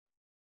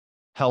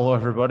Hello,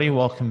 everybody.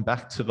 Welcome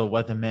back to the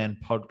Weatherman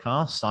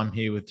podcast. I'm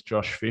here with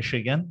Josh Fish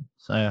again.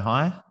 So,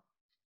 hi.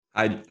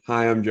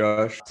 Hi, I'm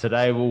Josh.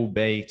 Today, we'll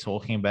be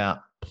talking about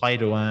play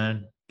to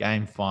earn,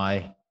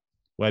 GameFi,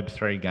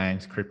 Web3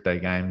 games, crypto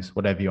games,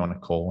 whatever you want to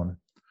call them.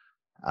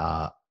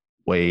 Uh,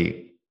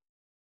 we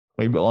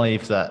we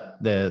believe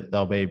that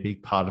they'll be a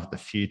big part of the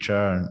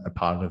future and a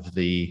part of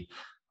the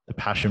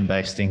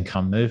passion-based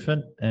income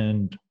movement.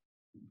 And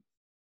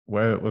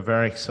we're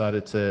very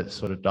excited to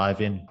sort of dive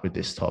in with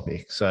this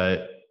topic.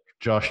 So,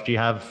 Josh,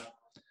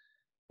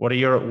 what are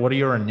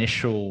your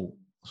initial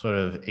sort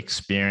of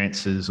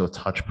experiences or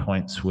touch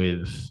points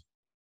with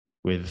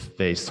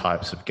these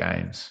types of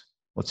games?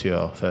 What's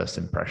your first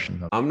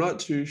impression of? I'm not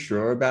too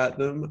sure about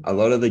them. A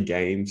lot of the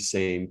games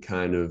seem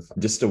kind of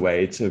just a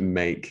way to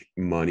make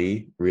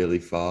money really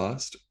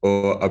fast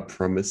or a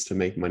promise to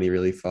make money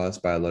really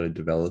fast by a lot of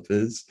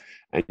developers.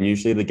 And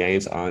usually the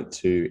games aren't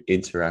too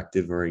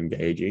interactive or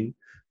engaging,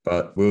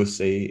 but we'll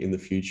see in the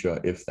future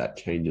if that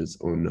changes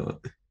or not.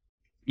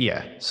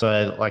 Yeah,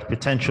 so like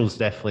potential's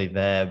definitely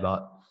there,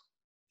 but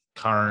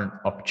current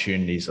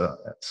opportunities are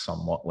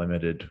somewhat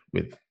limited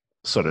with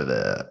sort of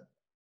the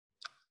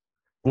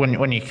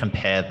when you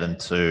compare them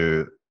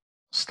to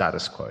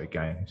status quo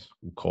games,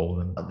 we'll call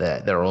them,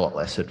 they're a lot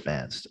less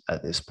advanced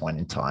at this point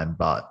in time,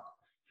 but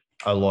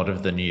a lot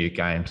of the new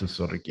games are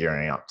sort of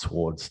gearing up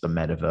towards the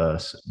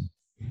metaverse,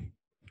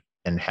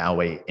 and how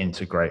we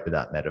integrate with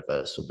that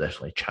metaverse will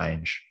definitely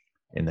change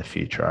in the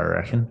future, I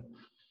reckon.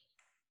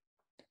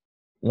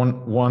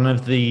 One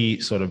of the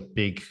sort of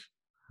big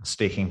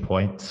sticking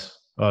points,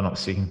 or not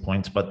sticking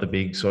points, but the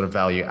big sort of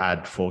value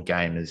add for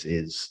gamers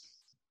is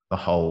the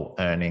whole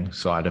earning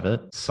side of it.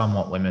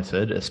 Somewhat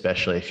limited,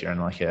 especially if you're in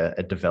like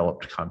a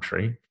developed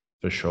country,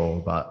 for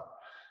sure. But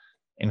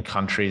in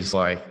countries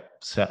like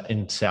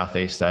in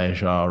Southeast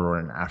Asia or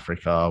in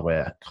Africa,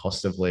 where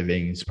cost of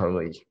living is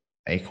probably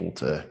equal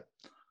to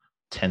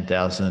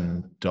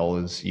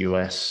 $10,000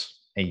 US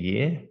a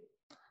year,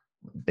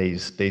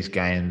 these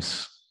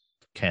games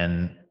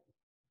can,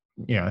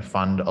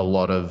 fund a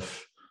lot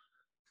of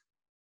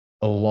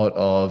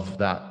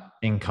that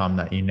income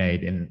that you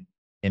need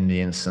in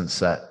the instance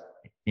that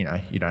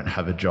you don't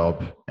have a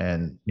job,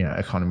 and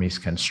economies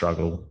can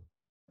struggle,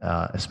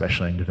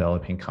 especially in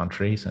developing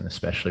countries, and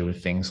especially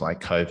with things like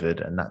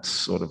COVID. And that's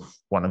sort of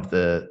one of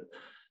the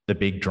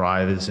big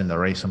drivers in the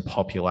recent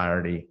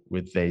popularity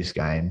with these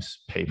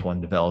games. People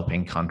in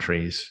developing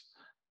countries,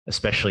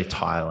 especially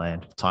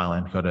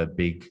Thailand got a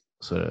big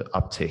sort of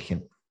uptick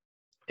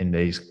in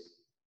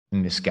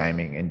this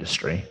gaming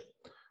industry,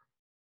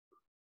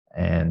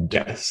 and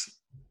Yes.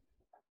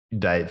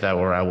 they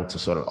were able to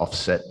sort of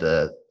offset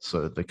the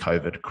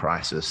COVID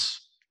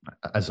crisis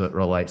as it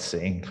relates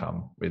to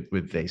income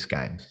with these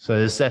games. So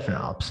there's definite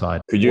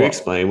upside. Could you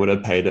explain what a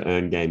pay to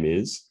earn game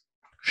is?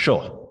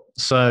 Sure.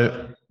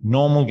 So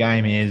normal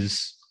game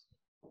is,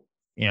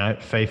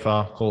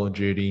 FIFA, Call of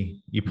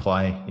Duty, you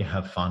play, you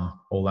have fun,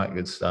 all that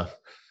good stuff.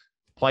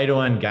 Play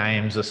to earn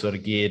games are sort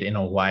of geared in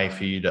a way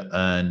for you to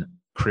earn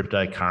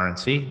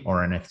cryptocurrency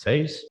or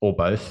NFTs, or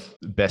both.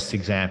 Best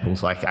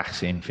examples like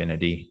Axie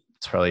Infinity.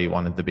 It's probably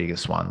one of the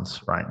biggest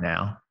ones right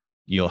now.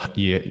 You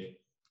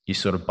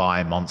sort of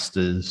buy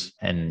monsters,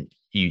 and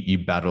you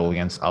battle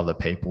against other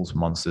people's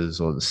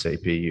monsters or the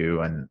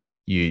CPU, and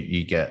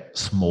you get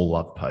small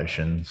love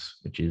potions,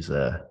 which is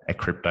a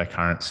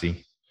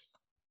cryptocurrency.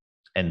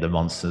 And the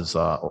monsters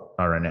are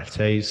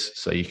NFTs.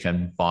 So you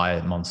can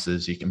buy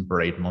monsters, you can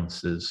breed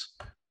monsters,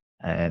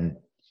 and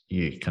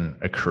you can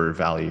accrue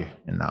value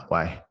in that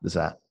way. Does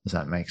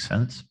that make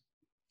sense?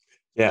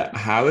 Yeah.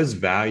 How is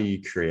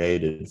value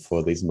created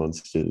for these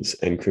monsters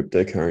and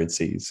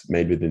cryptocurrencies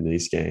made within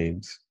these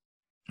games?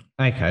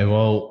 Okay,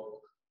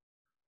 well,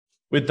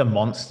 with the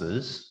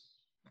monsters,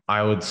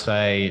 I would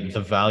say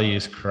the value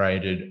is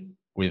created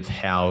with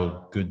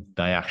how good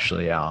they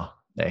actually are,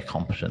 their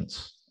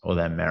competence or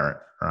their merit,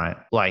 right?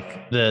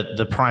 Like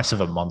the price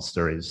of a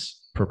monster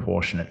is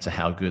proportionate to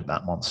how good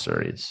that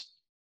monster is,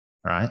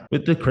 right?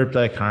 With the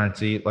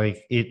cryptocurrency,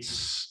 like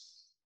it's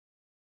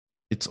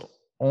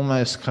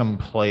almost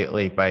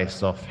completely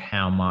based off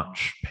how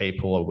much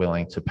people are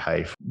willing to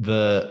pay.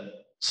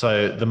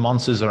 So the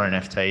monsters are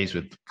NFTs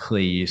with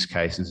clear use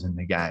cases in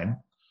the game.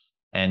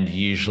 And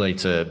usually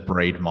to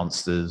breed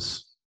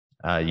monsters,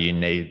 you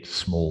need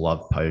small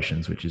love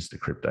potions, which is the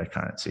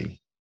cryptocurrency,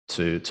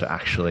 to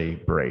actually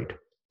breed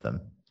them.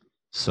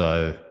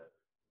 So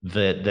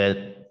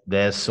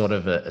there's sort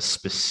of a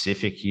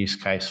specific use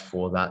case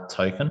for that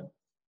token.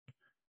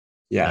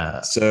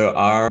 Yeah. So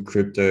are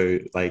crypto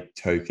like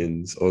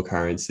tokens or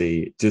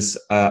currency just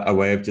a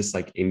way of just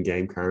like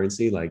in-game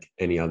currency, like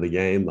any other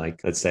game,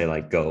 like let's say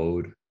like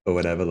gold or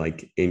whatever,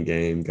 like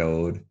in-game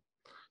gold?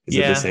 Is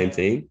it the same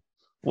thing?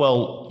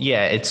 Well,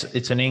 yeah,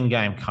 it's an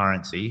in-game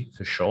currency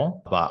for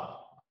sure, but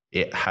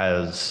it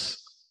has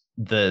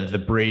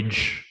the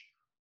bridge.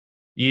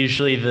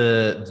 Usually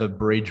the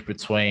bridge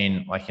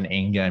between like an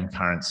in-game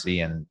currency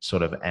and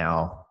sort of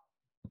our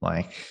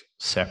like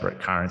separate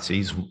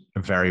currencies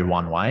vary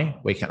one way.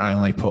 We can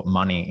only put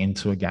money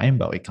into a game,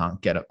 but we can't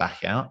get it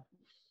back out.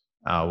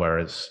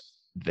 whereas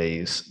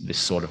this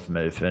sort of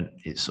movement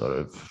is sort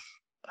of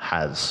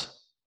has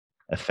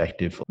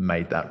effectively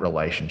made that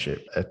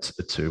relationship a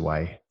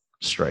two-way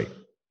street.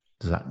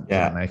 Does that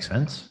Yeah. make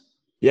sense?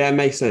 Yeah, it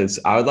makes sense.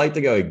 I would like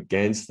to go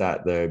against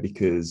that though,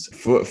 because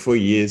for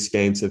years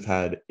games have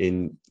had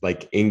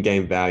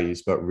in-game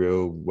values, but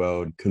real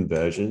world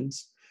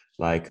conversions.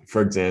 Like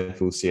for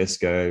example,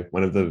 CS:GO,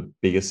 one of the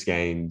biggest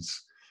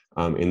games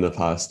in the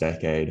past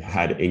decade,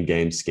 had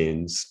in-game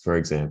skins, for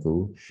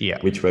example, Yeah.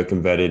 which were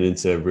converted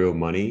into real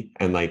money.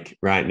 And like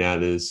right now,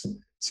 there's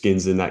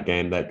skins in that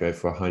game that go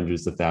for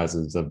hundreds of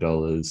thousands of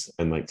dollars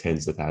and like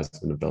tens of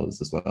thousands of dollars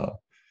as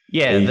well.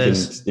 Yeah, And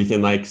you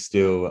can like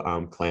still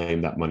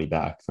claim that money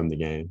back from the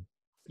game.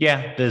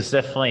 there's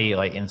definitely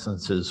like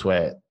instances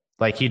where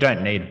like you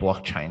don't need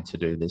blockchain to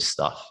do this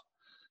stuff.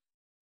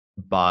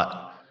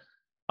 But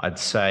I'd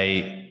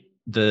say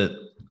the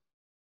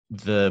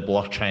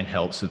blockchain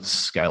helps with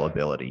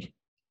scalability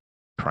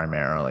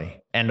primarily.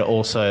 And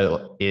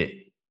also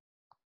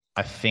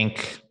I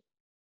think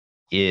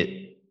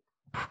it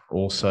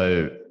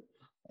also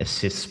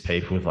assists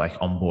people with like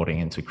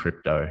onboarding into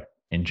crypto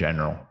in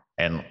general.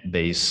 And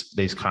these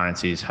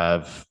currencies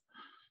have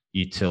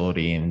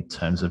utility in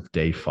terms of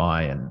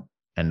DeFi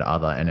and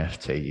other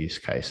NFT use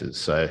cases.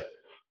 So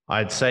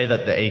I'd say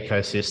that the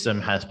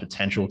ecosystem has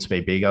potential to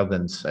be bigger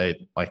than,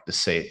 say, like the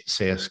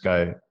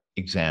CSGO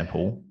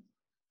example.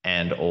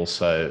 And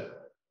also,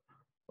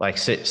 like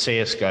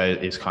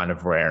CSGO is kind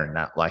of rare in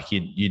that, like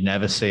you'd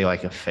never see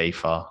like a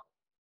FIFA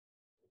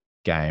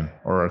game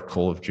or a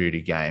Call of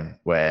Duty game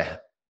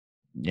where,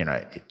 you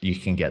know, you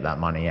can get that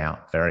money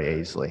out very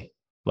easily.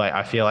 Like,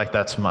 I feel like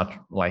that's much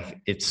like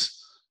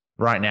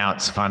right now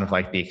it's kind of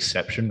like the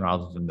exception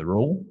rather than the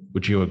rule.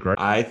 Would you agree?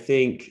 I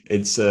think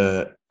it's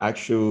a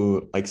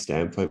actual like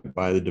standpoint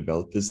by the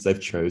developers.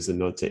 They've chosen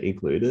not to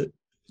include it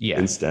Yeah.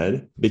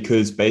 instead,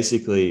 because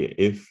basically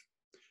if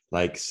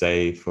like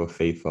say for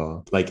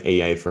FIFA, like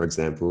EA, for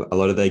example, a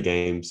lot of their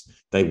games,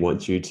 they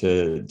want you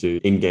to do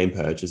in-game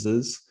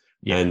purchases.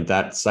 Yeah. And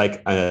that's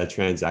like a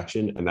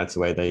transaction, and that's the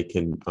way they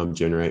can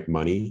generate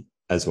money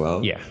as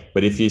well. Yeah.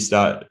 But if you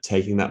start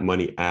taking that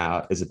money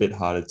out, it's a bit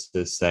harder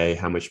to say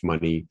how much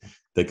money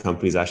the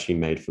company's actually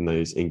made from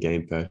those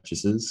in-game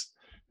purchases.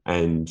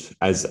 And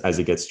as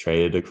it gets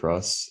traded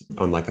across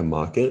on like a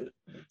market.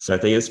 So I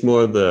think it's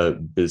more of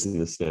the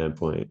business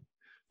standpoint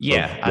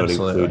Yeah, of not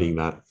absolutely. including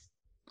that.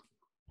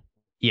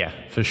 Yeah,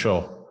 for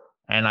sure.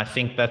 And I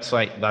think that's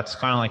kind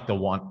of like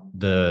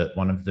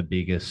one of the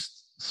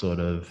biggest sort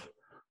of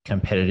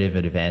competitive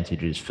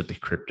advantages for the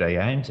crypto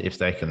games, if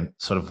they can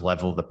sort of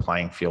level the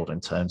playing field in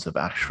terms of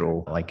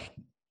actual like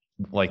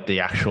the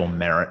actual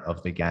merit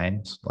of the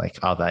games. Like,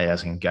 are they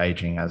as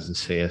engaging as a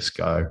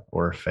CS:GO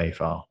or a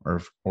FIFA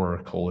or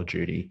a Call of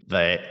Duty?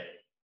 They've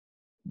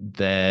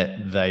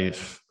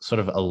sort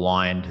of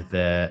aligned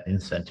their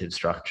incentive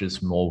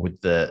structures more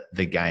with the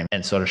game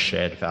and sort of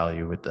shared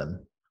value with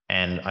them.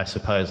 And I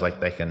suppose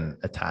like they can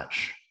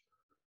attach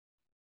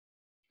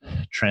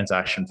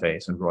transaction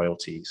fees and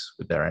royalties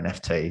with their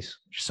NFTs,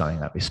 which is something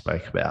that we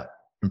spoke about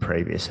in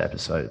previous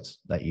episodes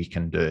that you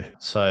can do.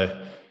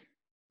 So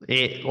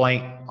it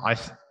like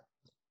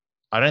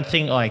I don't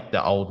think like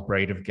the old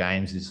breed of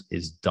games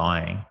is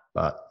dying,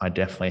 but I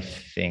definitely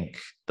think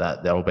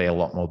that there will be a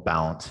lot more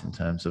balance in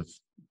terms of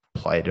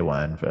play to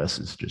earn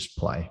versus just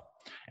play.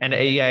 And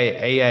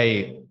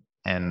EA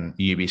and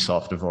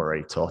Ubisoft have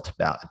already talked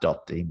about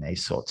adopting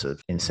these sorts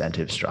of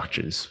incentive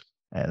structures,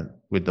 and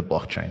with the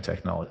blockchain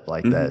technology,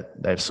 like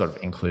they've sort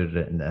of included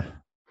it in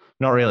their,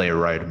 not really a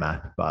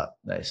roadmap, but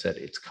they said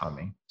it's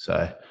coming.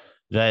 So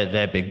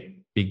they're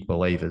big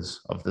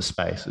believers of the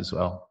space as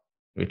well,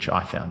 which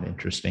I found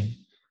interesting.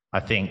 I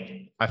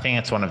think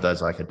it's one of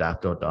those like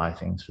adapt or die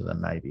things for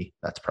them. Maybe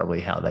that's probably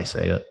how they see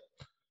it.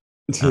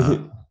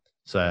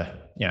 So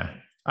yeah,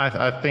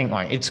 I think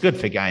like it's good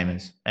for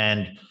gamers,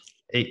 and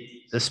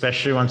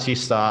especially once you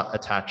start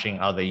attaching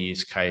other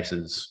use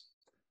cases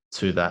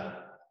to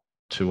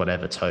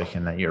whatever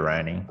token that you're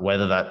owning,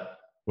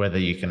 whether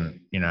you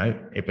can, you know,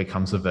 it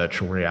becomes a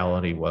virtual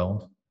reality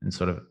world and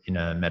sort of in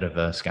a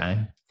metaverse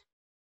game,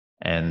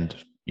 and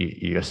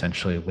you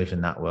essentially live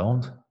in that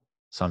world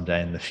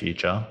someday in the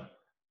future.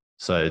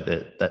 So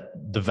that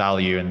the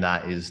value in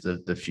that is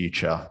the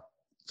future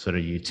sort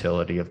of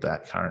utility of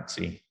that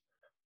currency.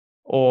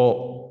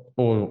 Or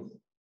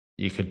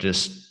you could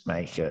just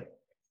make it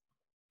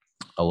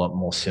a lot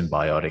more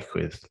symbiotic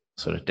with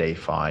sort of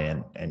DeFi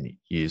and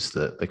use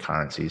the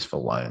currencies for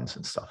loans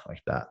and stuff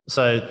like that.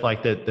 So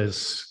like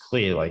there's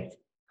clear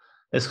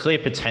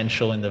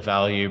potential in the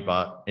value,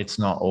 but it's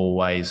not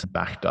always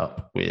backed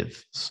up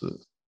with sort of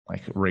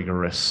like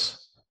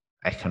rigorous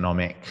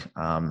economic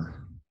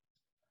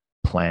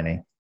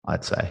planning,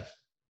 I'd say.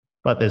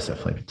 But there's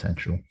definitely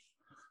potential.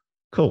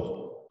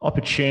 Cool.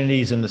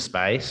 Opportunities in the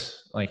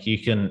space, like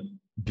you can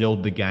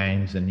build the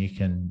games and you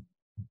can,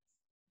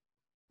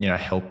 you know,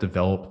 help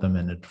develop them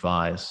and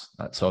advise.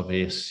 That's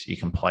obvious. You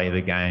can play the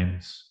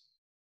games.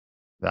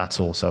 That's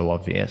also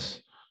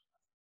obvious.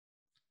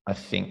 I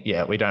think,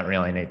 yeah, we don't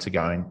really need to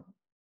go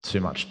too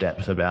much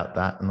depth about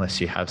that unless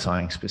you have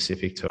something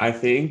specific to it. I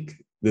think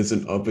there's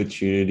an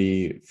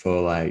opportunity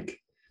for like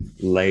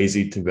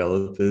lazy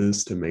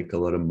developers to make a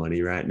lot of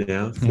money right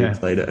now through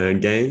play to earn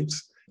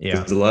games. Yeah.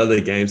 Because a lot of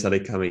the games that are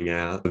coming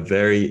out are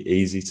very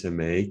easy to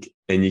make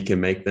and you can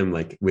make them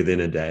like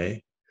within a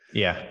day.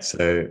 Yeah.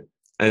 So,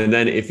 and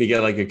then if you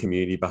get like a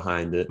community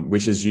behind it,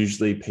 which is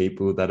usually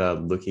people that are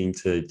looking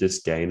to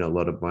just gain a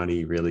lot of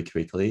money really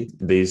quickly,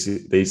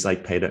 these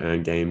like pay to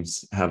earn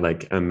games have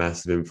like a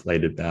massive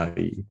inflated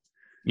value.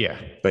 Yeah.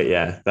 But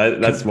yeah,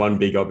 that's one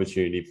big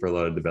opportunity for a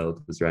lot of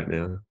developers right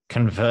now.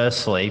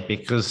 Conversely,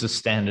 because the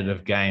standard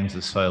of games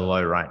is so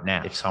low right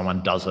now, if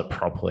someone does it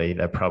properly,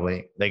 they're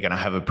going to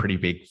have a pretty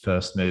big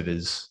first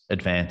movers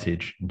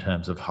advantage in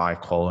terms of high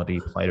quality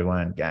play to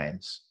earn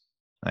games.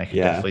 They can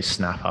definitely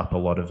snap up a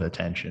lot of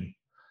attention.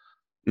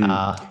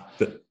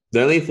 The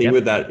only thing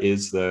with that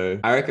is, though,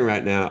 I reckon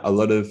right now a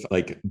lot of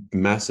like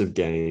massive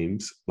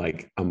games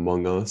like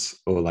Among Us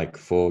or like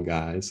Fall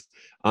Guys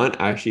aren't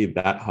actually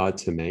that hard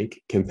to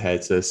make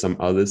compared to some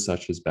others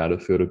such as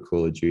Battlefield or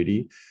Call of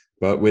Duty.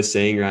 But we're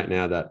seeing right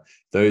now that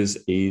those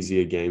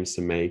easier games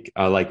to make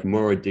are like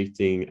more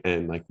addicting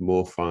and like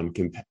more fun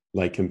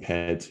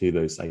compared to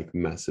those like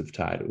massive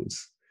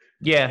titles.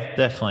 Yeah,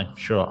 definitely.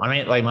 Sure. I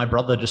mean, like my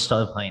brother just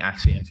started playing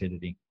Axie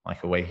Infinity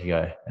like a week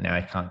ago and now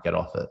he can't get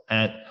off it.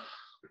 And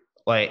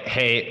like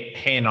he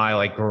and I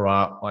like grew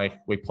up, like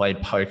we played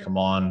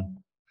Pokemon,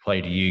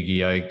 played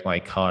Yu-Gi-Oh,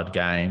 like card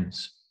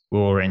games. We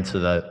were into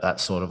that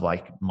sort of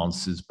like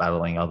monsters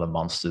battling other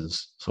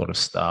monsters sort of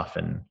stuff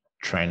and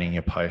training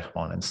your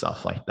Pokemon and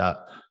stuff like that.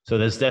 So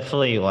there's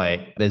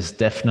definitely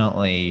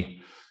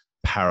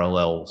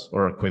parallels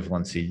or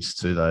equivalencies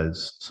to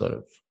those sort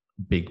of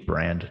big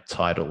brand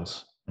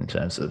titles in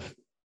terms of,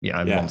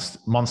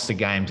 monster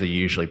games are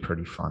usually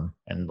pretty fun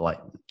and like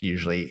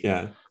usually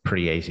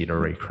pretty easy to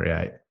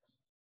recreate.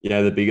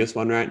 Yeah, the biggest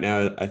one right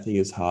now I think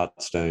is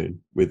Hearthstone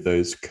with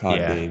those card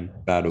game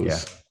battles. Yeah.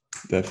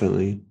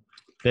 Definitely.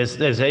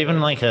 There's even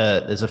like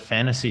there's a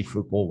fantasy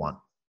football one,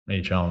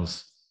 which I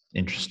was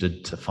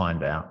interested to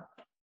find out,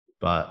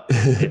 but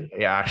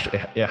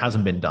actually it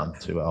hasn't been done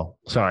too well.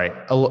 Sorry,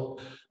 a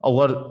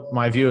lot of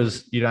my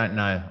viewers, you don't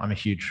know, I'm a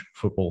huge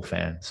football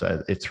fan,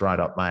 so it's right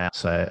up my alley.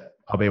 So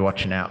I'll be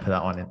watching out for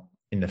that one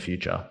in the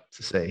future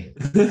to see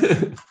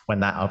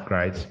when that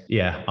upgrades.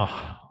 Yeah,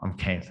 I'm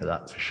keen for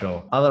that for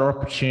sure. Other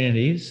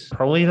opportunities,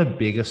 probably the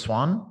biggest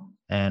one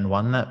and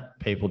one that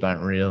people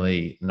don't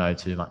really know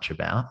too much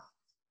about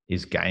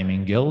is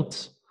gaming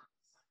guilds,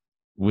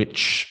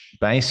 which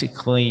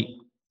basically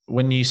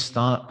when you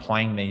start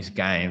playing these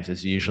games,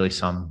 there's usually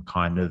some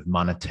kind of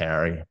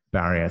monetary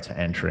barrier to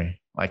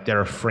entry. Like there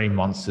are free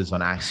monsters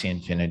on Axie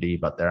Infinity,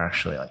 but they're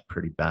actually like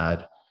pretty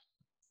bad.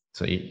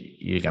 So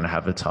you're going to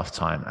have a tough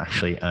time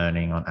actually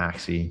earning on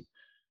Axie.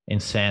 In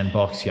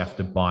Sandbox, you have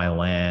to buy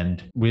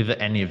land. With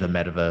any of the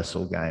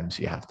metaversal games,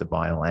 you have to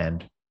buy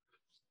land.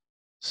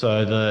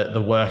 So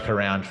the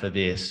workaround for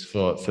this,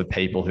 for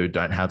people who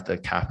don't have the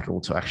capital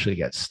to actually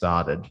get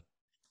started,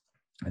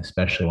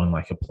 especially when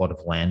like a plot of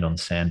land on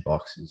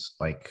Sandbox is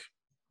like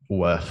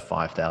worth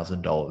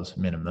 $5,000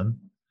 minimum,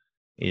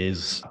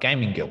 is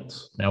gaming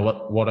guilds.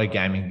 Now, what are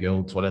gaming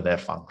guilds? What are their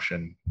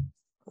function?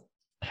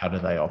 How do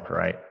they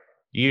operate?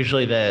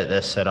 Usually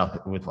they're set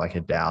up with like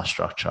a DAO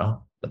structure,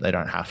 but they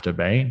don't have to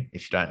be.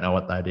 If you don't know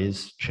what that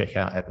is, check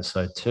out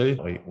episode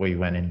 2. We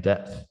went in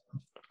depth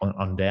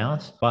on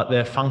DAOs, but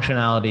their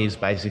functionality is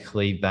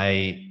basically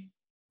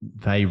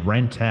they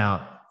rent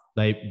out,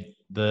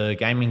 the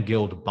gaming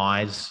guild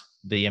buys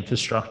the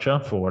infrastructure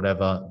for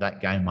whatever that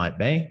game might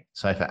be.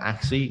 So for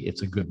Axie,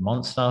 it's a good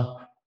monster.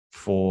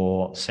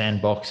 For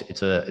Sandbox,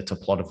 it's a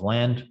plot of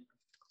land,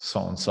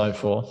 so on and so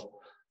forth.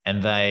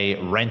 And they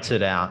rent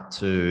it out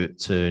to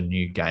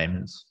new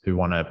gamers who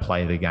want to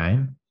play the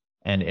game.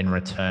 And in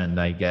return,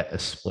 they get a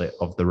split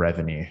of the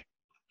revenue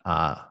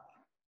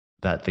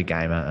that the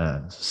gamer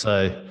earns.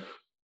 So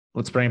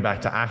let's bring it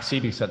back to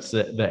Axie because that's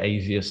the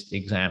easiest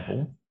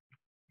example.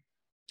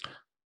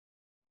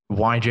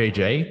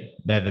 YGG,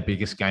 they're the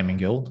biggest gaming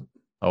guild,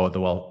 or the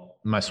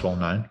most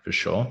well-known for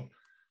sure.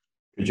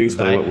 Could you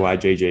explain what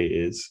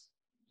YGG is?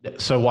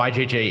 So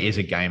YGG is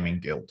a gaming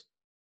guild.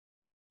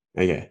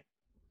 Okay.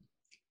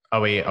 Are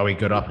we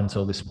good up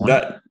until this point?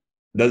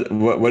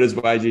 What does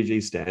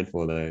YGG stand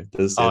for though?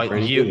 Does it stand for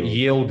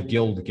Yield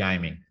Guild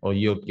Gaming or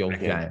Yield Guild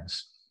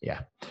Games?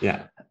 Yeah.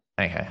 Yeah.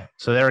 Okay.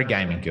 So they're a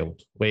gaming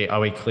guild. Are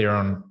we clear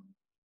on?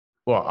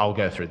 Well, I'll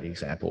go through the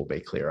example. Will be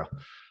clearer.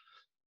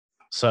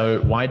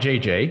 So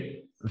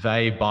YGG,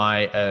 they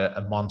buy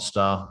a monster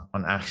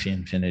on Axie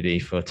Infinity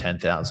for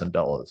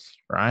 $10,000,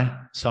 right?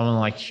 Someone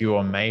like you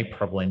or me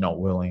probably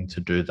not willing to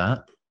do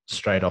that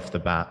straight off the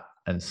bat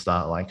and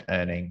start like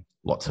earning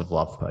lots of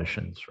love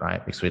potions,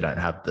 right? Because we don't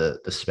have the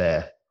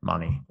spare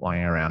money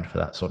lying around for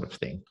that sort of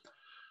thing.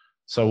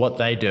 So what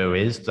they do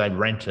is they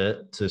rent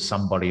it to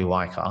somebody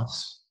like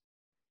us.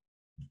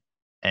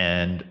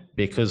 And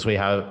because we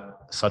have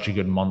such a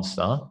good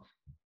monster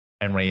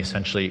and we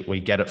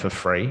get it for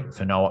free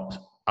for no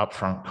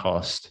upfront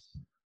cost,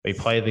 we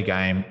play the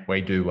game, we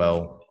do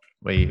well,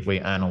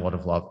 We earn a lot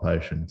of love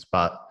potions,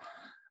 but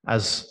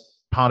as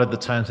part of the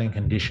terms and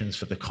conditions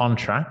for the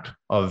contract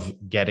of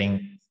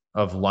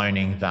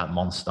loaning that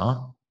monster,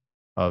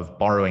 of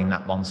borrowing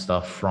that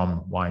monster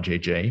from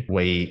YGG,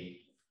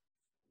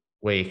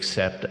 we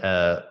accept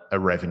a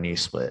revenue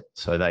split.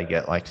 So they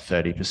get like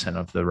 30%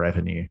 of the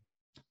revenue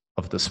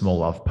of the small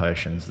love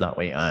potions that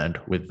we earned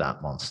with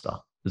that monster.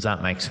 Does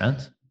that make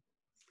sense?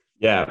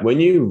 Yeah. When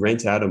you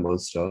rent out a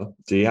monster,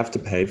 do you have to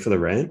pay for the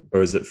rent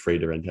or is it free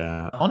to rent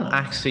out? On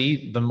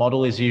Axie, the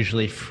model is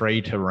usually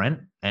free to rent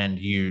and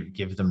you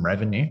give them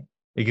revenue.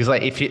 Because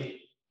like if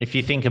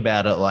you think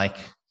about it, like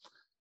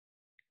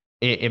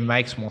it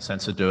makes more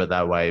sense to do it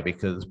that way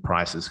because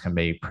prices can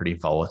be pretty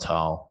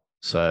volatile.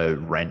 So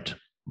rent,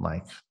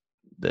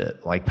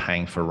 like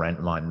paying for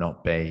rent might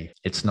not be,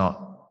 there's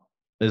not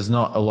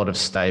a lot of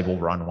stable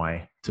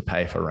runway to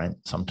pay for rent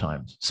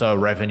sometimes. So a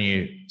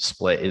revenue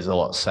split is a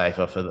lot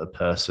safer for the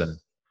person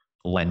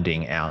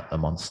lending out the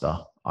monster,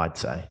 I'd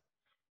say.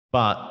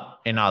 But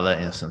in other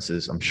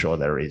instances, I'm sure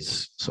there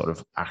is sort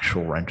of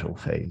actual rental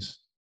fees.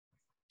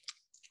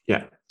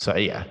 Yeah. So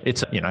yeah,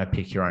 it's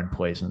pick your own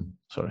poison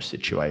sort of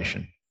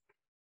situation.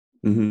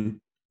 Mm-hmm.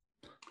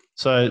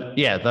 So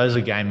yeah, those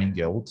are gaming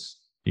guilds.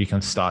 You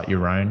can start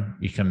your own.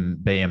 You can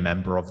be a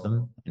member of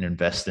them and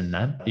invest in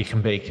them. You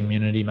can be a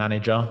community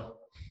manager.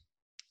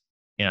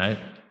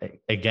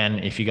 Again,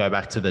 if you go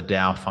back to the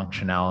DAO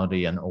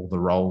functionality and all the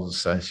roles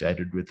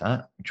associated with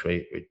that, which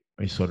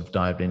we sort of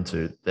dived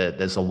into,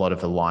 there's a lot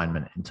of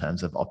alignment in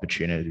terms of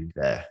opportunity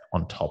there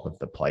on top of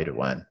the play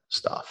to earn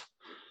stuff.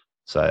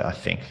 So I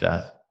think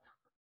that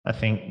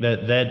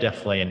they're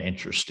definitely an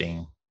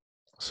interesting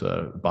sort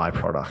of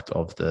byproduct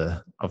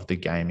of the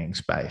gaming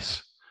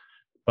space.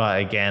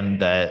 But again,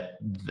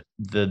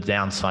 the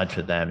downside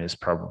for them is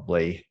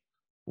probably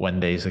when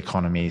these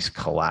economies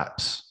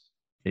collapse,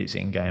 these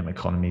in-game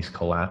economies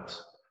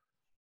collapse,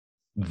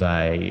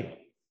 their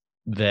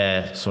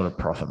sort of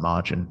profit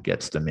margin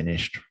gets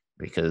diminished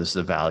because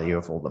the value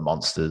of all the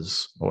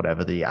monsters or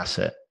whatever the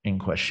asset in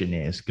question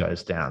is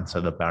goes down.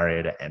 So the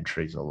barrier to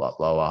entry is a lot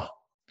lower.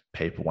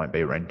 People won't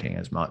be renting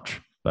as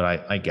much.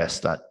 But I guess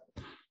that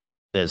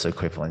there's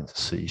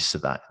equivalencies to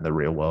that in the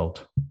real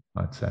world,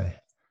 I'd say.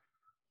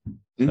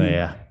 So,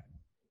 yeah.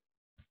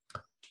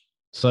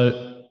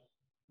 So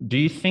do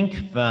you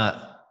think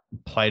that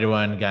play to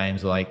earn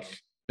games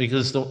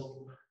because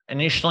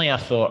initially I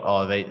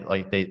thought,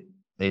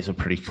 these are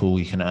pretty cool.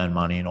 You can earn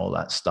money and all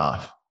that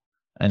stuff.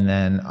 And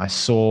then I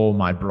saw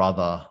my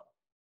brother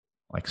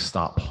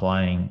start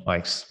playing,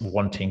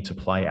 wanting to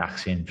play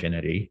Axie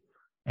Infinity.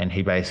 And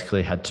he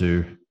basically had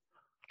to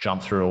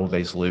jump through all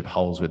these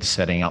loopholes with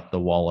setting up the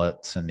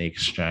wallets and the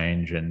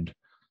exchange and,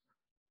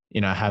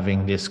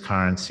 having this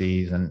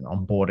currencies and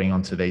onboarding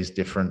onto these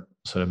different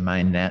sort of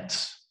main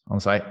nets. I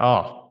was like,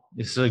 oh,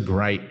 this is a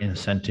great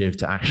incentive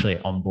to actually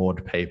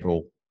onboard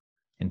people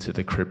into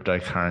the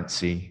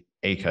cryptocurrency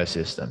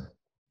ecosystem.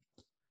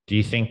 Do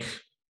you think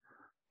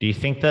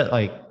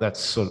that that's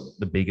sort of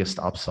the biggest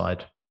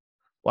upside?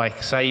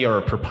 Say you're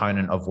a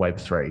proponent of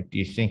Web3, do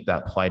you think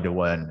that play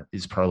to earn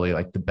is probably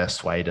the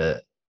best way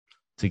to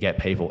get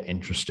people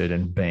interested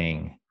in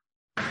being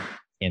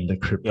in the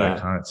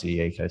cryptocurrency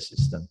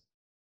ecosystem?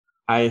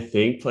 I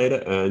think play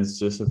to earn is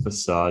just a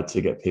facade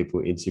to get people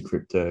into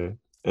crypto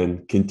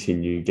and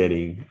continue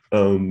getting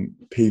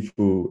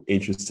people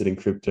interested in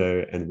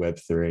crypto and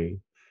Web3.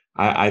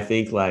 I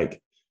think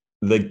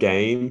the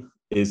game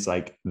is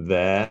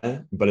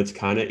there, but it's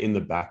kind of in the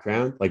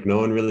background. No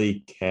one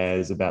really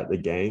cares about the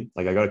game.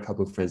 I got a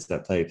couple of friends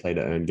that play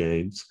to earn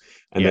games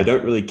and they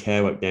don't really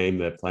care what game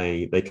they're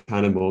playing. They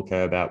kind of more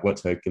care about what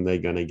token they're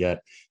going to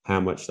get,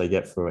 how much they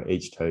get for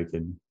each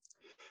token.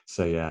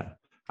 So yeah,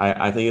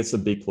 I think it's a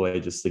big play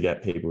just to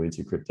get people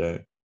into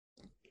crypto.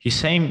 You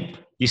seem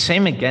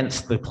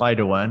against the play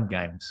to earn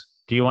games.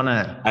 Do you want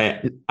to?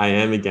 I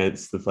am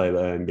against the play to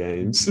earn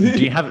games. do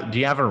you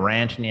have a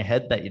rant in your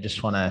head that you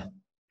just want to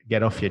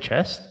get off your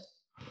chest?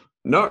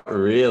 Not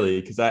really,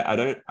 because I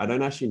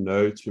don't actually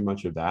know too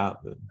much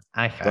about them.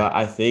 Okay. But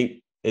I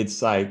think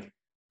it's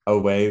a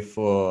way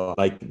for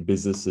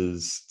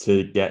businesses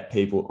to get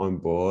people on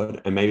board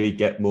and maybe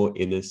get more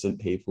innocent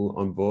people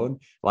on board.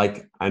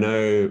 I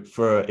know,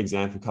 for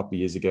example, a couple of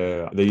years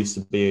ago, there used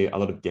to be a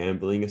lot of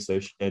gambling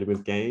associated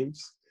with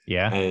games.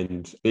 Yeah.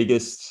 And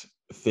biggest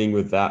thing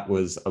with that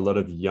was a lot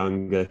of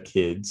younger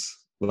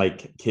kids,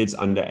 kids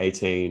under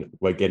 18,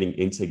 were getting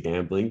into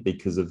gambling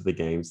because of the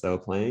games they were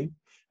playing.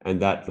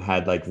 And that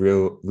had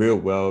real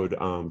world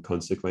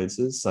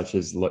consequences, such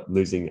as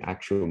losing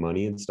actual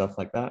money and stuff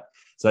like that.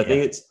 So I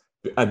think it's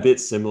a bit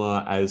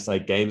similar, as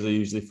games are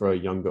usually for a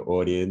younger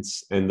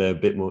audience and they're a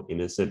bit more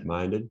innocent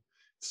minded.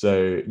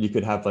 So you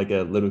could have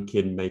a little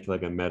kid make a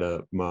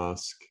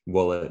MetaMask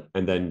wallet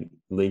and then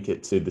link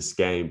it to this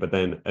game, but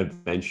then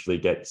eventually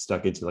get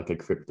stuck into a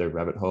crypto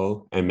rabbit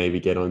hole and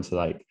maybe get onto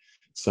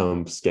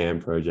some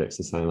scam projects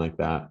or something like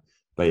that.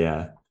 But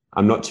yeah,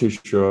 I'm not too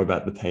sure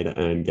about the pay to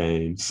earn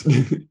games.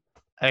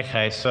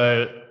 Okay,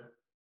 so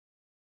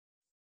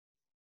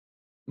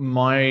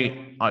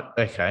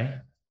okay.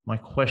 my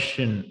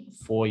question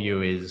for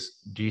you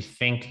is, do you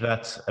think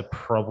that's a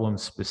problem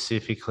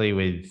specifically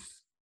with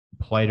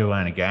play to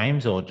earn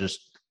games or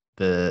just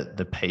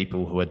the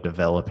people who are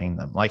developing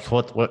them? Like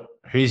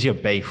who's your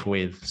beef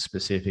with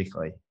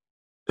specifically?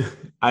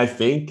 I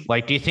think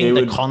Like, do you it think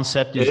the would.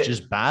 concept is It,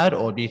 just bad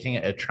or do you think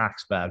it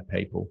attracts bad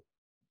people?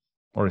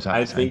 Or is that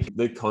I the same think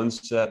the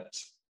concept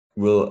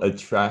will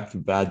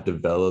attract bad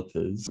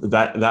developers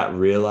that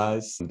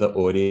realize the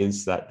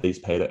audience that these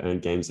pay to earn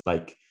games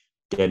like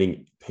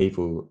getting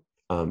people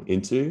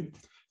into.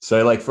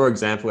 So, like for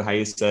example, how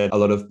you said a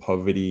lot of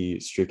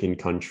poverty-stricken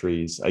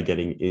countries are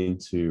getting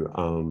into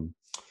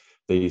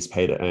these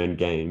pay to earn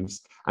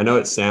games. I know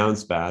it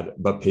sounds bad,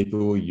 but people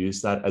will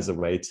use that as a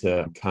way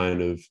to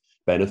kind of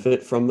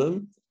benefit from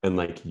them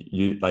and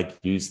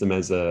use them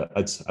as a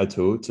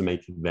tool to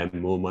make them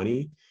more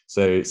money.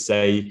 So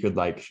say you could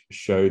like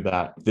show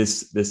that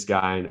this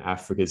guy in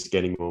Africa is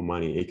getting more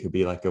money. It could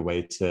be like a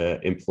way to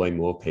employ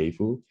more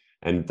people,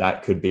 and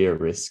that could be a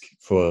risk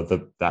for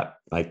that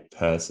like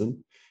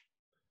person.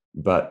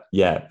 But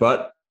yeah,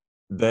 but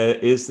there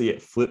is the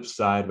flip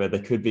side where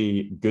there could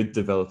be good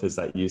developers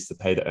that use the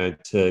pay to earn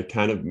to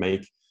kind of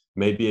make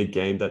maybe a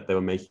game that they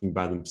were making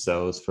by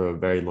themselves for a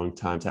very long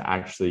time to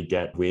actually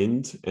get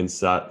wind and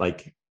start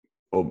like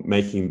or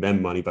making them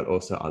money, but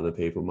also other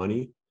people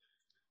money.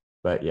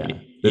 But yeah,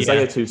 there's like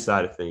a Yeah.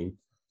 two-sided thing.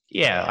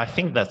 Yeah, I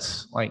think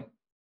that's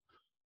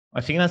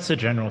the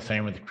general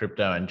theme with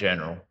crypto in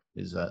general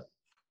is that,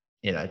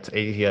 it's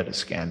easier to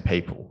scam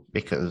people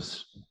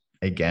because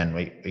again,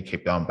 we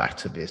keep going back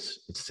to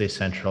this. It's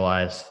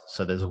decentralized,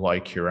 so there's low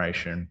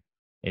curation,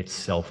 it's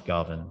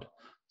self-governed.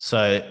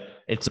 So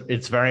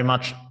it's very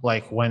much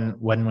like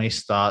when we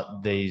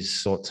start these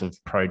sorts of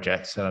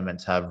projects that are meant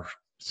to have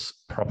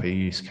proper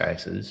use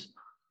cases,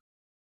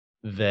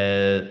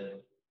 there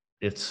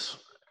it's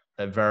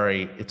a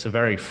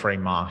very free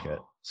market.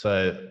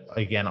 So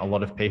again, a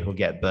lot of people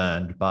get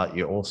burned, but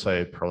you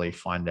also probably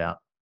find out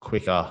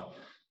quicker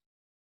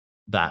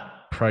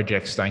that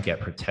projects don't get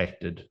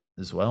protected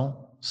as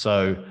well.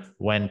 So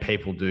when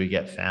people do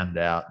get found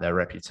out, their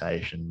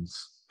reputation's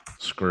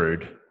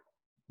screwed.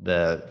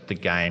 The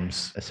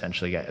games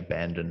essentially get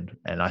abandoned.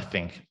 And I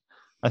think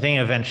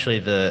eventually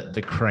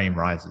the cream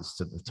rises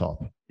to the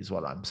top is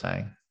what I'm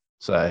saying.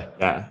 So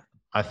Yeah.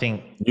 I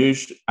think I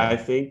yeah.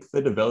 think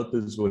the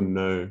developers will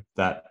know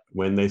that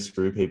when they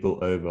screw people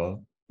over,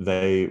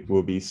 they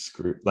will be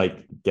screwed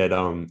like get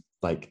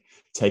like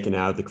taken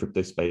out of the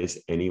crypto space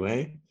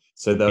anyway.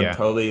 So they'll Yeah.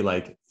 probably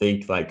like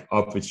think like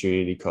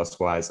opportunity cost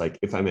wise, like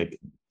if I make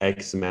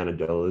X amount of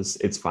dollars,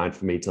 it's fine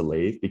for me to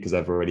leave because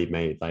I've already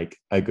made like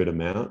a good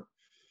amount.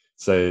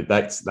 So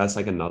that's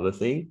like another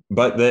thing.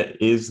 But there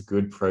is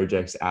good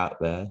projects out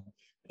there.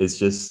 It's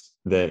just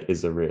there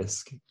is a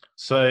risk.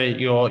 So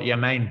your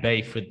main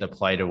beef with the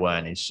play to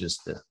earn is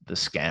just the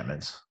scammers.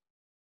 Is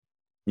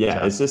Yeah,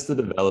 that it's just the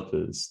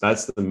developers.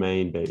 That's the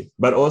main beef.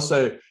 But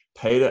also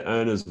pay to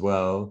earn as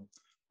well.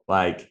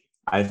 Like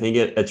I think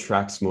it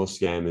attracts more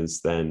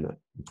scammers than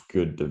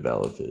good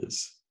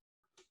developers.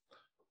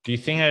 do you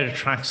think it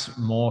attracts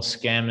more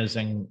scammers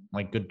and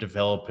like good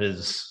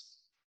developers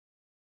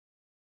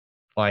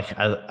like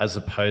as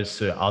opposed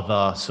to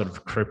other sort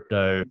of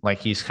crypto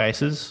like use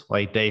cases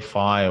like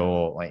DeFi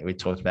or like we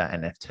talked about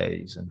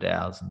NFTs and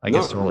DAOs? I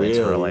guess Not they're all really.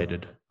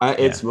 interrelated. Yeah.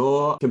 It's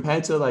more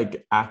compared to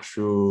like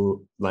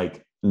actual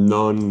like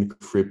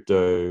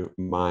non-crypto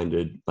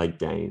minded like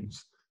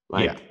games. Yeah.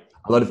 Like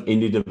a lot of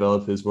indie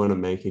developers want to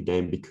make a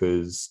game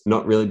because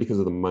not really because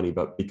of the money,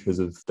 but because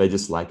of they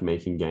just like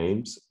making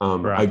games. A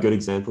Right. good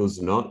example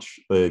is Notch,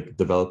 the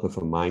developer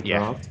for Yeah.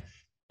 Minecraft.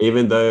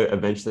 Even though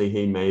eventually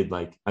he made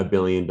like $1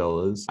 billion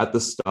at the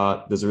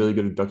start, there's a really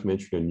good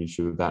documentary on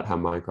YouTube about how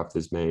Minecraft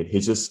is made.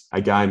 He's just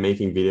a guy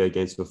making video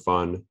games for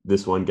fun.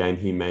 This one game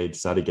he made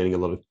started getting a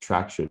lot of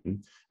traction.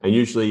 And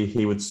usually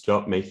he would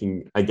stop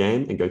making a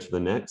game and go to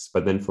the next.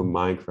 But then for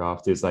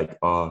Minecraft, he was like,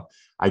 oh,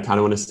 I kind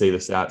of want to see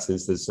this out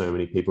since there's so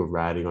many people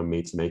riding on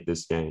me to make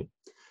this game.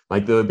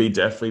 Like there would be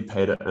definitely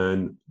pay to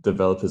earn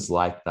developers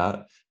like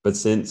that. But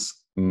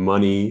since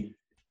money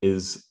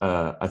is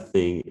a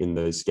thing in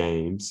those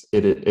games,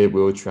 it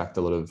will attract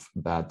a lot of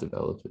bad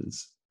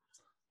developers,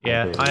 I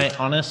Yeah. believe. I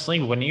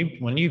honestly, when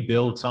you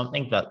build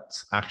something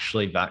that's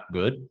actually that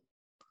good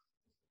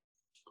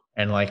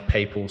and like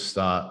people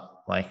start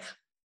like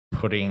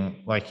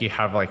putting like you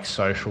have like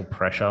social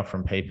pressure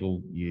from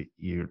people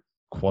you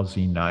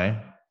quasi know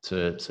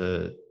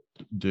to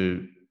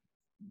do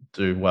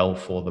do well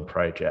for the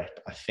project,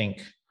 I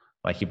think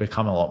like you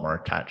become a lot more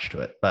attached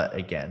to it. But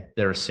again,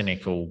 there are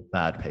cynical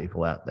bad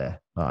people out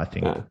there. I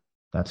think Yeah,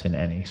 that's in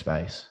any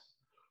space.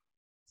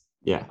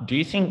 yeah. Do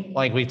you think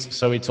like we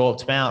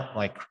talked about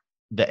like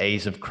the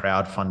ease of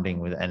crowdfunding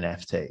with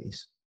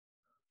NFTs?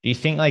 Do you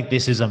think like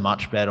this is a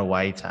much better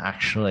way to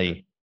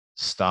actually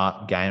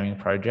start gaming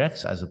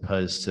projects as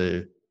opposed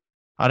to,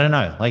 I don't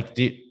know, like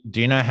do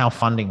you know how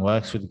funding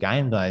works with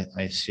games? I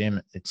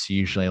assume it's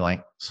usually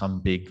like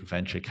some big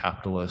venture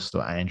capitalist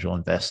or angel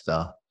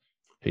investor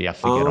who you have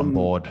to get on Um,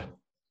 board.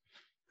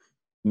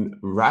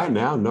 Right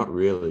now, not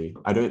really.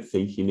 I don't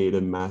think you need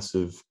a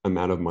massive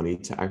amount of money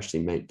to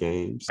actually make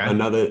games. Okay.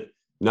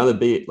 Another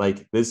big,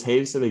 like there's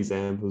heaps of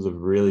examples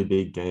of really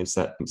big games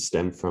that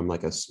stem from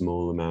like a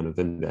small amount of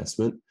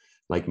investment,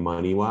 like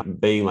money wise,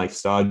 being like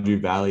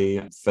Stardew Valley,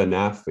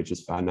 FNAF, which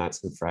is Five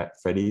Nights at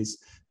Freddy's.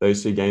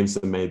 Those two games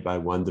are made by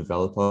one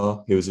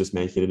developer who was just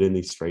making it in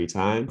his free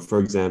time. For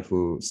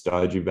example,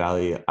 Stardew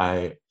Valley,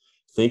 I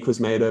think was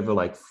made over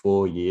like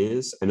 4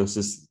 years, and it was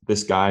just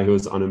this guy who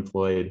was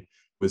unemployed,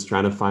 was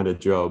trying to find a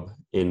job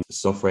in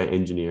software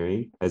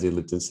engineering as he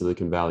lived in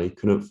Silicon Valley,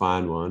 couldn't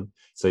find one.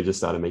 So he just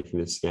started making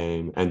this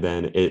game. And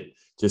then it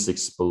just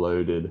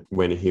exploded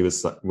when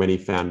he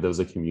found there was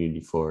a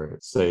community for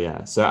it. So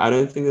yeah. So I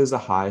don't think there's a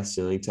high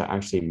ceiling to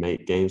actually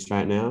make games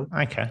right now.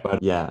 Okay.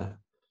 But yeah.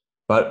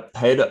 But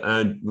pay to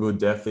earn will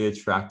definitely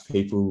attract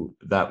people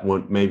that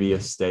want maybe a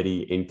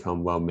steady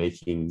income while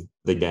making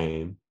the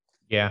game.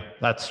 Yeah,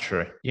 that's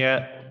true.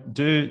 Yeah.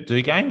 Do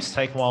games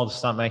take a while to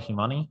start making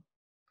money?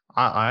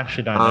 I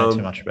actually don't know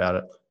too much about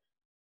it.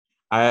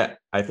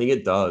 I think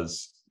it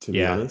does, to be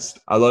Yeah. honest.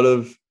 A lot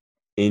of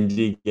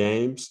indie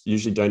games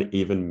usually don't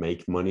even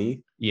make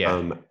money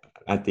Yeah.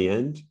 at the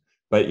end.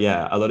 But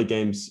yeah, a lot of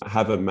games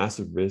have a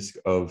massive risk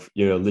of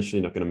you're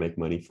literally not going to make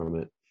money from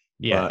it.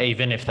 Yeah. But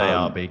Even if they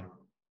are big.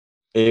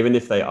 even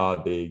if they are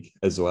big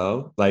as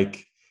well.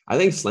 Like I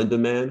think Slender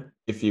Man,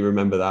 if you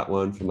remember that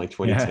one from like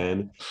Yeah.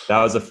 2010,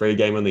 that was a free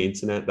game on the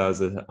internet. That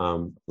was a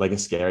like a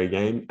scary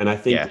game. And I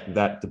think Yeah.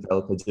 that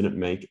developer didn't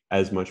make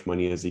as much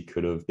money as he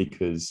could have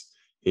because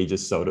he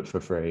just sold it for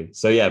free.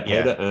 So yeah, pay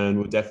Yeah. to earn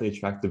will definitely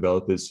attract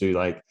developers who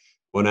like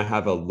want to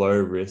have a low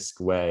risk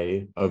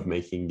way of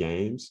making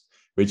games,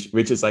 which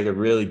is like a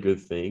really good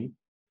thing.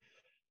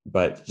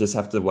 But just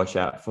have to watch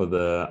out for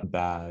the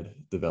bad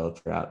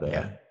developer out there.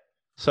 Yeah.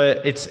 So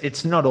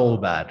it's not all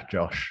bad,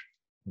 Josh.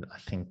 I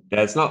think.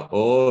 Yeah, it's not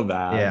all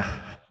bad.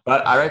 Yeah.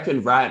 But I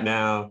reckon right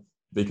now,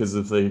 because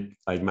of the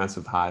like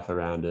massive hype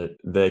around it,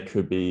 there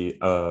could be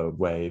a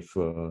way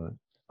for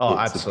Oh, it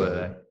to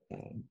absolutely. go.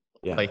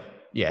 Yeah. Like,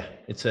 yeah,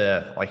 it's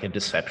a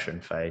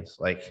deception phase.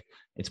 Like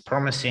it's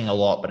promising a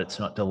lot, but it's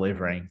not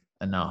delivering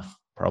enough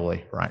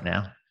probably right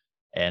now.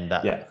 And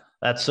Yeah.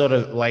 that's sort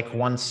of like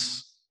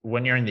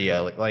when you're in the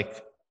early,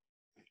 like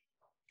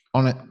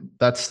on it,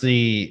 that's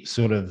the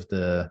sort of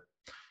the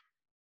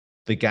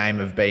game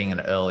of being an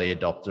early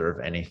adopter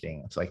of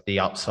anything. It's like the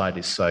upside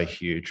is so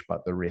huge,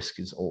 but the risk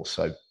is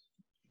also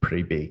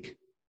pretty big.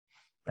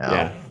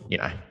 Yeah. You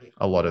know,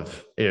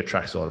 it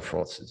attracts a lot of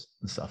fraudsters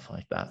and stuff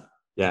like that.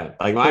 Yeah.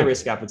 Like my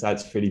risk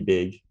appetite's pretty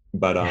big,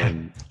 but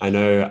I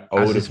know As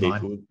older is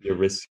mine. people,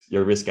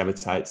 your risk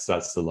appetite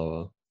starts to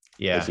lower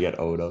as you get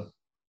older.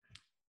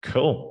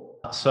 Cool.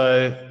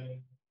 So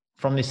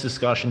from this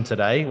discussion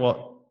today,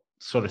 what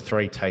sort of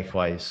 3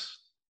 takeaways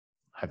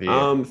have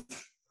you?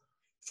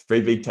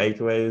 3 big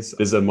takeaways.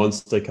 There's a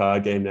monster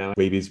card game now.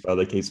 Weeby's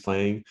brother keeps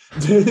playing.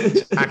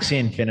 Axie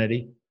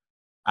Infinity.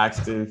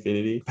 Axie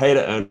Infinity. Pay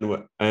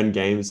to earn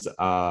games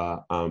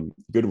are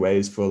good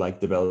ways for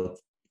like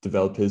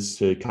developers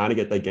to kind of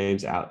get their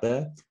games out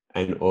there.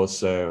 And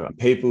also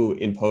people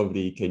in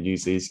poverty can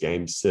use these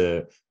games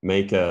to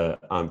make a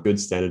good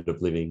standard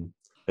of living,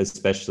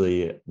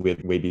 especially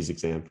with Weeby's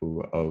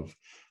example of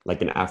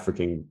like an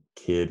African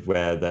kid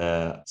where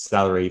the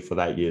salary for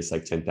that year is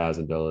like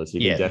 $10,000.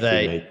 You can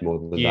definitely make more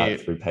than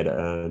that through pay to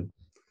earn.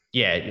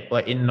 Yeah,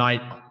 like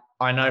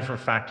I know for a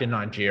fact in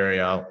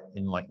Nigeria,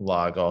 in like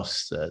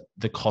Lagos,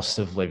 the cost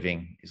of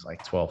living is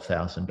like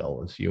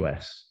 $12,000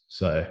 US.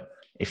 So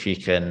if you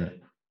can,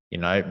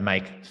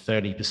 make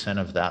 30%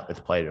 of that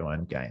with play to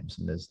earn games,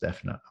 and there's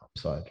definite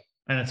upside.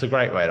 And it's a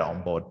great way to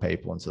onboard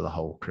people into the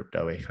whole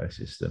crypto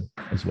ecosystem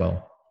as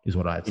well, is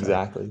what I'd say.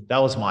 Exactly. That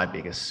was my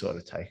biggest sort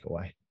of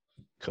takeaway.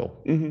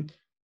 Cool. Mm-hmm.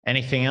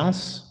 Anything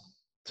else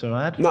to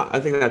add? No, I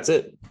think that's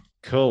it.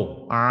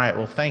 Cool. All right.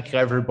 Well, thank you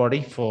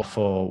everybody for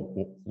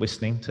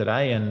listening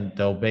today. And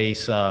there'll be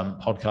some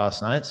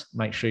podcast notes.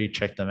 Make sure you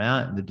check them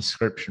out in the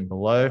description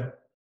below,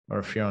 or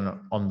if you're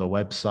on the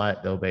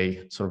website, there'll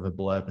be sort of a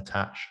blurb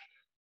attached.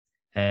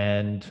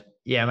 And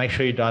yeah, make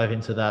sure you dive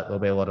into that. There'll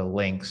be a lot of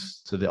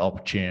links to the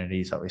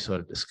opportunities that we sort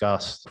of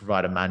discussed,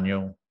 provide a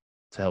manual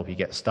to help you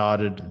get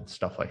started and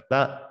stuff like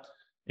that,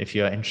 if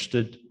you're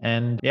interested.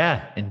 And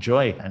yeah,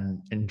 enjoy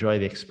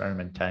the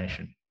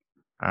experimentation.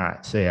 All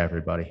right. See you,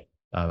 everybody.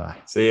 Bye-bye.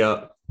 See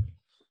ya.